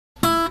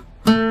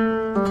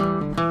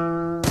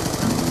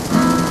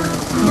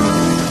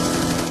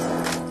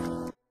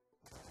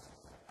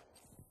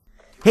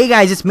Hey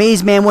guys, it's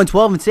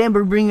Maizeman112, and today I'm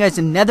bringing you guys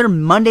another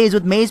Mondays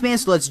with Maizeman,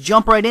 so let's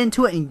jump right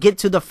into it and get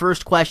to the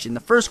first question.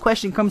 The first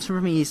question comes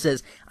from me. He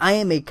says, I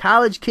am a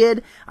college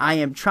kid. I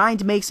am trying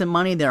to make some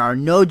money. There are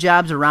no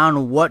jobs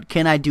around. What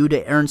can I do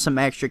to earn some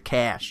extra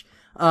cash?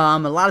 A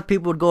lot of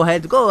people would go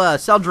ahead to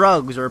sell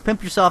drugs or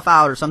pimp yourself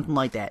out or something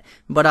like that.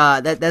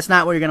 But that's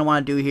not what you're going to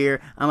want to do here.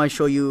 I'm going to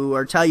show you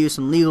or tell you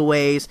some legal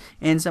ways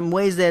and some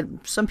ways that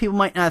some people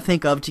might not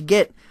think of to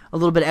get a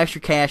little bit of extra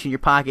cash in your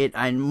pocket.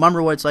 I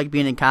remember what it's like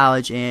being in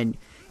college, and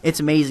it's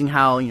amazing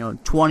how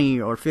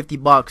 20 or 50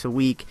 bucks a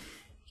week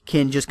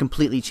can just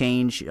completely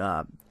change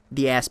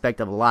the aspect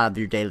of a lot of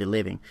your daily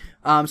living.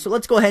 So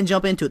let's go ahead and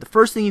jump into it. The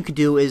first thing you could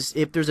do is,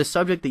 if there's a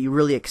subject that you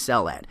really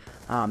excel at,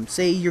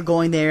 say you're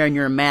going there and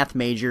you're a math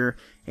major,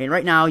 and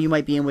right now you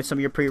might be in with some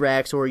of your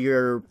prereqs, or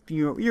you're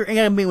going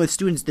to be with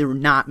students that are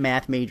not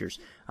math majors.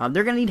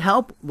 They're going to need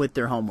help with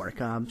their homework.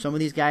 Some of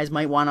these guys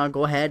might want to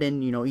go ahead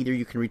and, either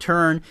you can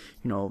return,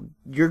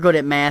 you're good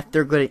at math,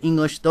 they're good at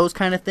English, those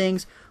kind of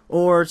things.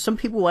 Or some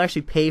people will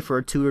actually pay for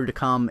a tutor to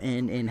come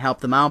and help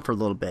them out for a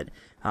little bit.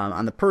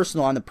 On the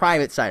personal, on the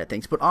private side of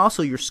things. But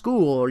also your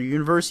school or your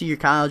university, your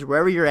college,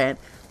 wherever you're at,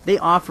 they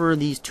offer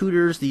these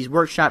tutors, these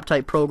workshop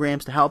type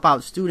programs to help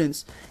out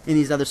students in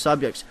these other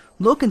subjects.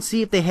 Look and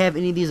see if they have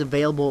any of these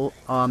available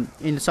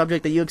in the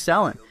subject that you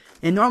excel in.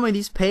 And normally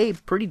these pay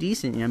pretty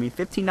decent. I mean,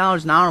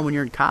 $15 an hour when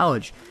you're in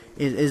college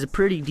is a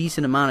pretty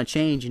decent amount of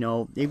change.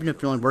 Even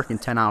if you're only working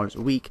 10 hours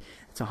a week,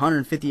 it's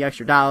 $150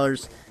 extra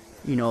dollars.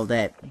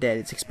 That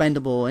it's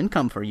expendable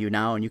income for you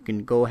now, and you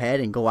can go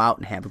ahead and go out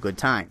and have a good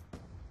time.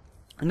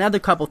 Another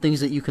couple things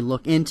that you can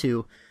look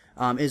into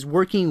is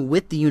working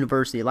with the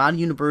university. A lot of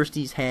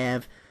universities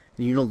have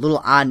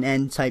little odd and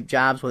end type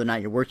jobs, whether or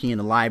not you're working in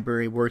the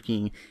library,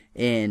 working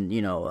in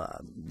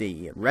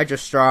the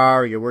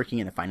registrar, or you're working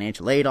in the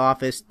financial aid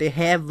office. They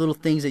have little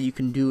things that you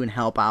can do and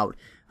help out,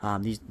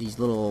 these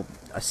little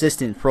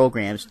assistant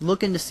programs.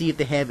 Looking to see if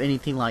they have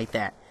anything like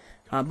that.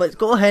 But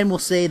go ahead and we'll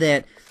say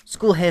that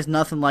school has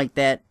nothing like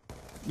that.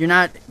 You're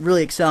not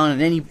really excelling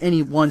in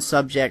any one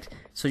subject,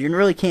 so you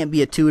really can't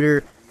be a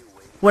tutor.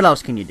 What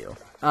else can you do?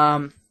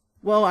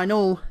 Well, I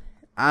know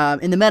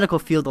in the medical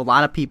field, a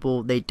lot of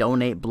people, they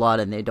donate blood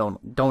and they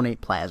don't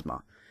donate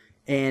plasma.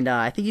 And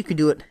I think you can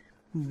do it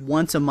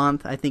once a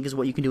month, I think is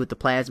what you can do with the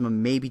plasma,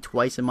 maybe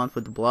twice a month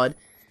with the blood.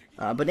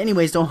 But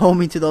anyways, don't hold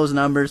me to those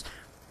numbers.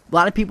 A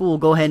lot of people will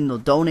go ahead and they'll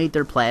donate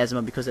their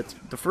plasma because it's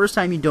the first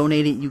time you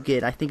donate it, you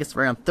get, I think it's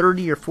around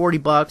 30 or 40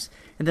 bucks,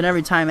 and then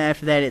every time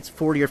after that, it's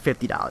 40 or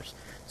 $50.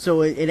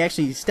 So it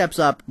actually steps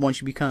up once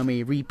you become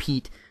a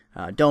repeat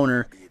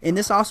donor. And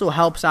this also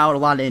helps out a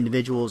lot of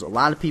individuals. A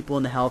lot of people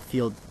in the health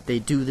field, they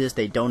do this,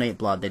 they donate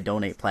blood, they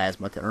donate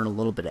plasma to earn a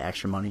little bit of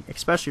extra money,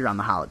 especially around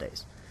the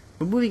holidays.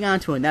 But moving on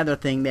to another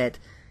thing that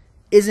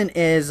isn't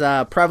as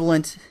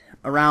prevalent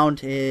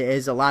around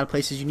as a lot of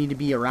places. You need to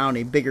be around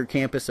a bigger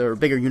campus or a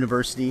bigger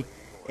university,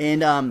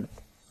 and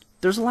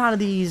there's a lot of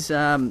these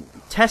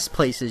test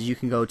places you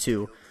can go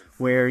to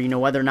where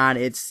whether or not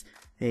it's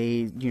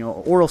a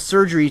oral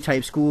surgery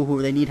type school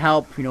where they need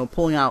help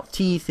pulling out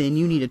teeth, and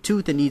you need a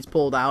tooth that needs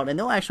pulled out, and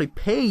they'll actually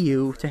pay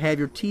you to have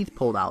your teeth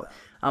pulled out.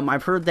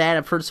 I've heard that.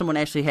 I've heard someone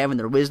actually having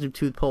their wisdom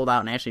tooth pulled out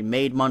and actually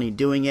made money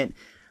doing it.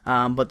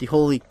 But the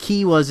whole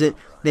key was that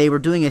they were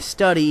doing a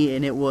study,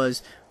 and it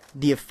was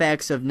the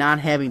effects of not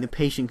having the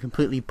patient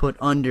completely put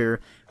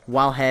under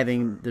while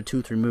having the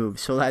tooth removed.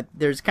 So that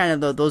there's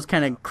kind of those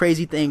kind of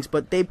crazy things,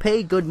 but they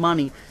pay good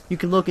money. You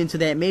can look into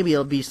that. Maybe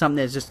it'll be something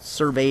that's just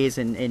surveys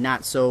and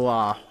not so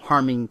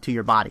harming to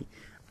your body.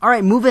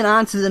 Alright, moving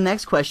on to the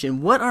next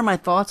question. What are my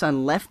thoughts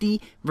on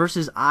lefty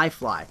versus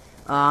iFly?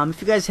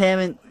 If you guys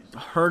haven't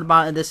heard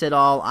about this at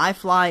all,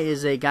 iFly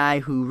is a guy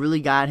who really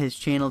got his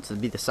channel to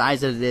be the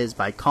size that it is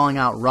by calling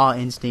out Raw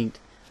Instinct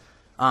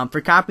for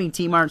copying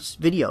T-Mart's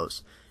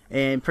videos.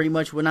 And pretty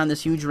much went on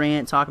this huge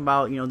rant talking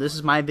about, this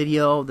is my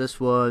video, this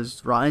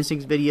was Raw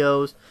Instinct's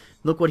videos,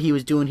 look what he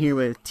was doing here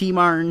with T.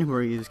 Martin,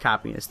 where he was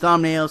copying his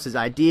thumbnails, his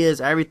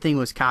ideas, everything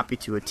was copied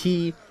to a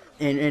T,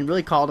 and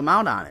really called him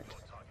out on it.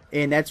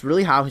 And that's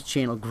really how his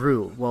channel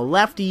grew. Well,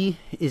 Lefty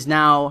is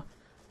now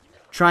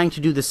trying to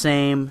do the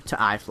same to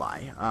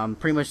iFly.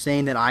 Pretty much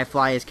saying that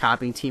iFly is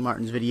copying T.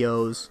 Martin's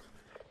videos.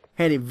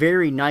 Had a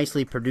very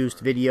nicely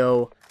produced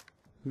video.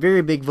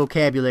 Very big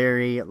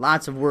vocabulary,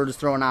 lots of words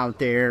thrown out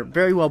there,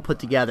 very well put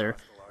together,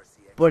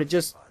 but it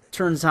just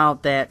turns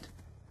out that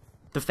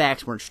the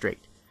facts weren't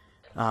straight.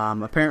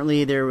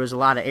 Apparently there was a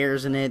lot of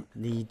errors in it,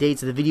 the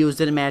dates of the videos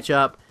didn't match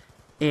up,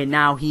 and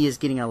now he is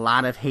getting a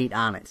lot of hate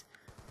on it.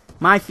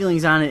 My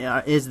feelings on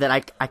it is that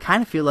I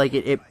kind of feel like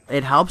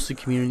it helps the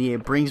community,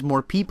 it brings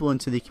more people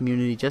into the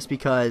community just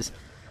because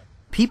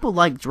people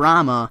like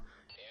drama.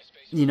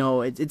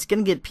 It's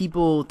going to get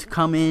people to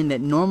come in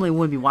that normally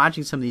wouldn't be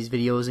watching some of these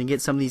videos and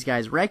get some of these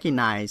guys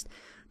recognized.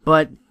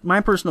 But my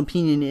personal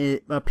opinion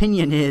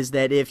is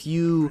that if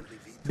you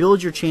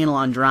build your channel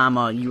on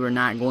drama, you are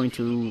not going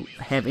to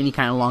have any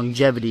kind of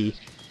longevity,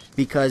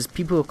 because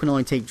people can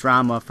only take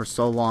drama for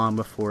so long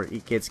before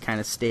it gets kind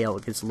of stale,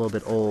 it gets a little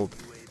bit old,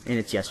 and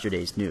it's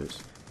yesterday's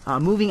news.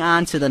 Moving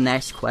on to the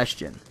next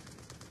question.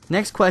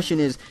 Next question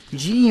is,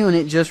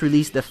 G-Unit just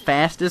released the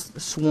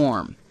fastest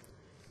swarm.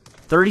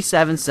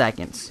 37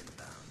 seconds.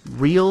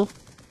 Real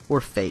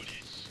or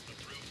fake?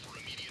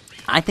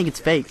 I think it's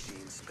fake.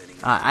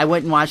 I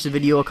went and watched the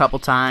video a couple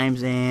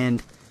times,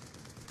 and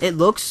it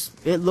looks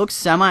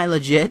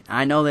semi-legit.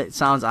 I know that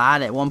sounds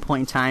odd. At one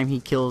point in time, he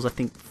kills, I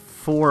think,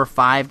 4 or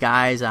 5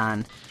 guys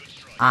on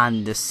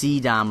the C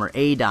dom or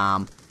A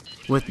dom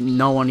with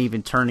no one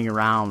even turning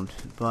around.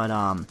 But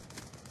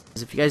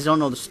if you guys don't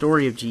know the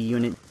story of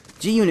G-Unit,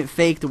 G-Unit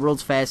faked the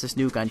world's fastest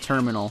nuke on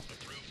terminal,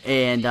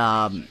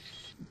 and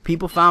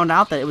people found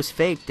out that it was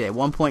faked. At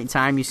one point in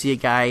time, you see a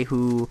guy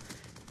who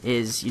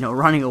is,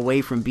 running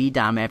away from B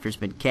dom after it's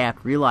been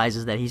capped,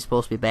 realizes that he's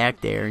supposed to be back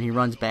there, and he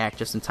runs back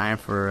just in time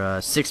for a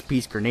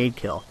 6-piece grenade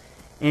kill.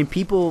 And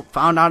people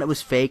found out it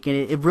was fake, and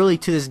it really,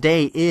 to this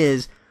day,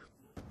 is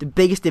the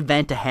biggest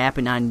event to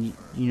happen on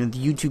the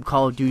YouTube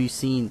Call of Duty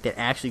scene that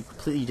actually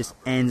completely just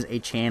ends a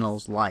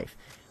channel's life.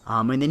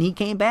 And then he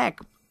came back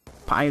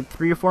probably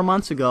 3 or 4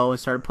 months ago and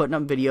started putting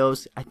up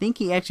videos. I think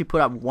he actually put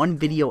up one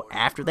video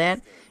after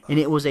that, and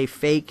it was a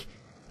fake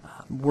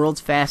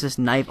world's fastest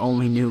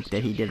knife-only nuke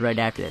that he did right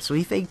after that. So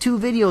he faked 2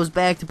 videos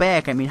back to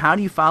back. I mean, how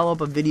do you follow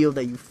up a video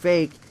that you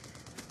fake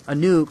a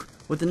nuke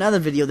with another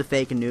video to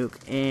fake a nuke?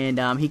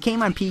 And he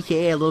came on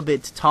PKA a little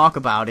bit to talk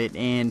about it,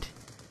 and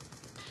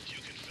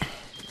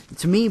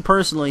to me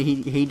personally,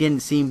 he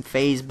didn't seem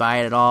fazed by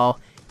it at all.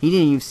 He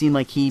didn't even seem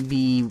like he'd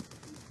be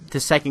the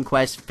second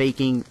quest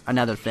faking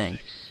another thing.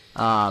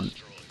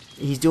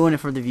 He's doing it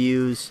for the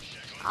views.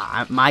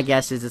 My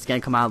guess is it's going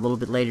to come out a little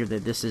bit later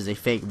that this is a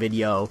fake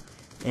video,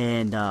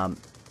 and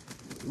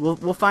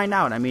we'll find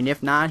out. I mean,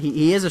 if not,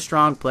 he is a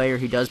strong player.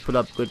 He does put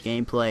up good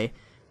gameplay,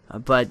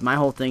 but my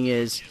whole thing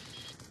is,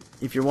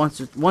 if you're once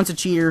a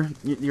cheater,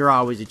 you're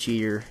always a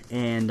cheater,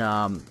 and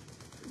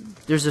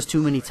there's just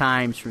too many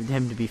times for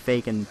him to be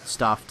faking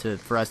stuff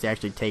for us to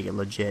actually take it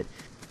legit.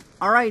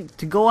 Alright,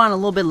 to go on a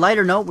little bit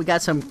lighter note, we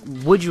got some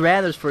would you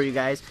rathers for you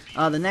guys.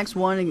 The next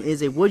one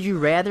is a would you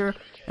rather,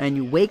 and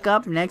you wake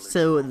up next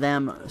to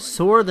them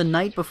sore the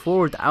night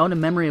before without a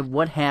memory of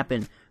what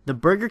happened. The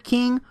Burger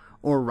King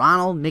or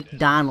Ronald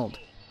McDonald?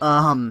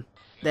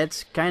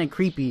 That's kind of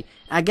creepy.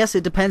 I guess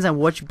it depends on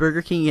which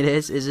Burger King it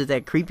is. Is it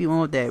that creepy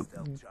one with that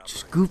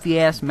goofy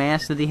ass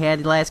mask that they had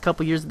the last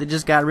couple years that they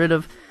just got rid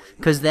of?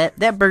 Because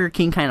that Burger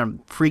King kind of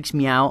freaks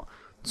me out.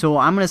 So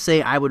I'm going to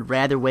say I would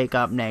rather wake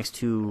up next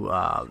to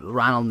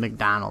Ronald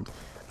McDonald.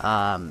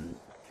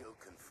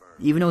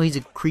 Even though he's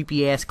a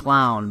creepy-ass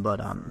clown.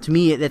 But to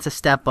me, that's a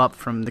step up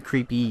from the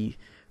creepy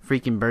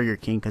freaking Burger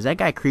King. Because that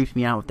guy creeps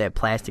me out with that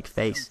plastic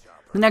face.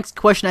 The next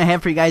question I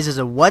have for you guys is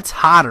a what's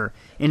hotter?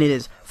 And it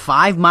is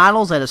 5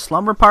 models at a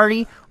slumber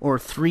party or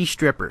 3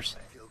 strippers?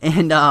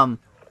 And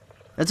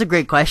that's a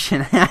great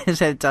question. I just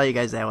had to tell you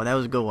guys that one. That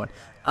was a good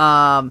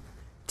one.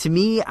 To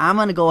me, I'm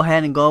going to go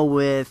ahead and go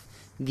with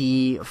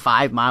the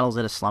 5 models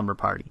at a slumber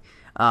party.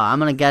 I'm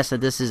going to guess that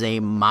this is a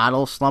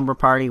model slumber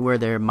party where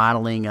they're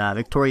modeling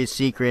Victoria's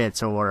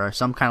Secrets or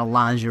some kind of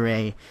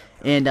lingerie.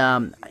 And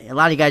a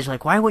lot of you guys are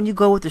like, why wouldn't you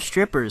go with the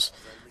strippers?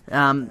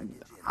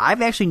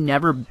 I've actually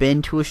never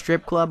been to a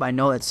strip club. I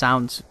know that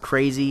sounds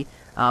crazy,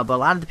 but a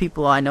lot of the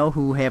people I know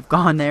who have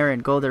gone there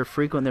and go there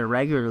frequently,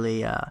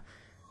 regularly,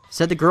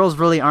 said the girls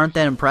really aren't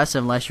that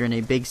impressive unless you're in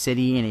a big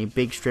city in a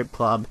big strip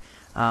club.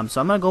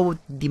 So I'm going to go with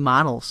the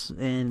models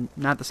and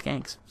not the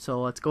skanks. So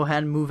let's go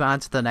ahead and move on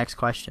to the next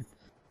question.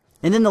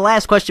 And then the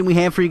last question we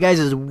have for you guys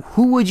is,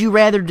 who would you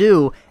rather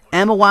do,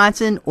 Emma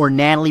Watson or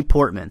Natalie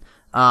Portman?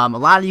 A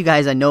lot of you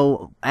guys I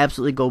know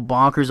absolutely go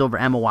bonkers over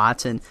Emma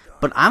Watson,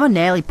 but I'm a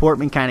Natalie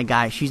Portman kind of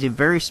guy. She's a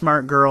very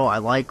smart girl. I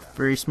like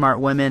very smart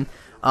women.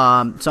 So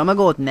I'm going to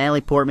go with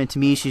Natalie Portman. To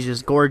me, she's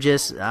just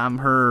gorgeous.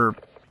 Her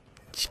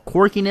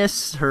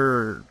quirkiness,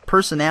 her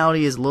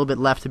personality is a little bit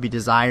left to be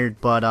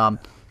desired, but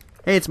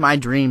hey, it's my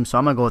dream, so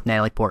I'm going to go with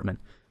Natalie Portman.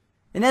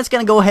 And that's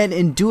going to go ahead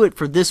and do it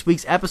for this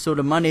week's episode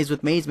of Mondays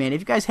with Maizeman.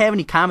 If you guys have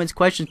any comments,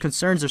 questions,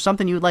 concerns, or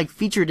something you would like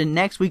featured in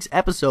next week's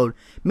episode,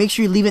 make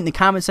sure you leave it in the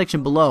comment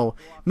section below.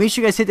 Make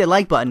sure you guys hit that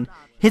like button,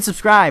 hit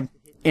subscribe,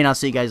 and I'll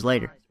see you guys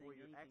later.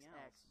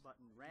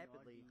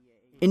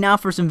 And now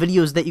for some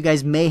videos that you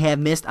guys may have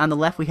missed. On the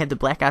left, we have the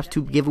Black Ops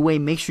 2 giveaway.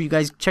 Make sure you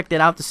guys check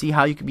that out to see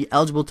how you can be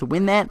eligible to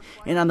win that.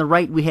 And on the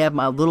right, we have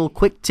my little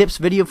quick tips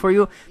video for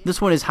you. This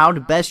one is how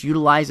to best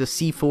utilize a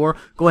C4.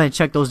 Go ahead and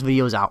check those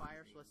videos out.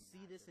 Let's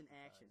see this in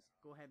action.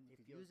 Go ahead and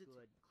use it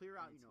to clear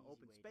out,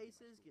 open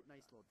spaces, get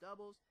nice little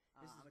doubles.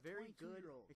 This is very good.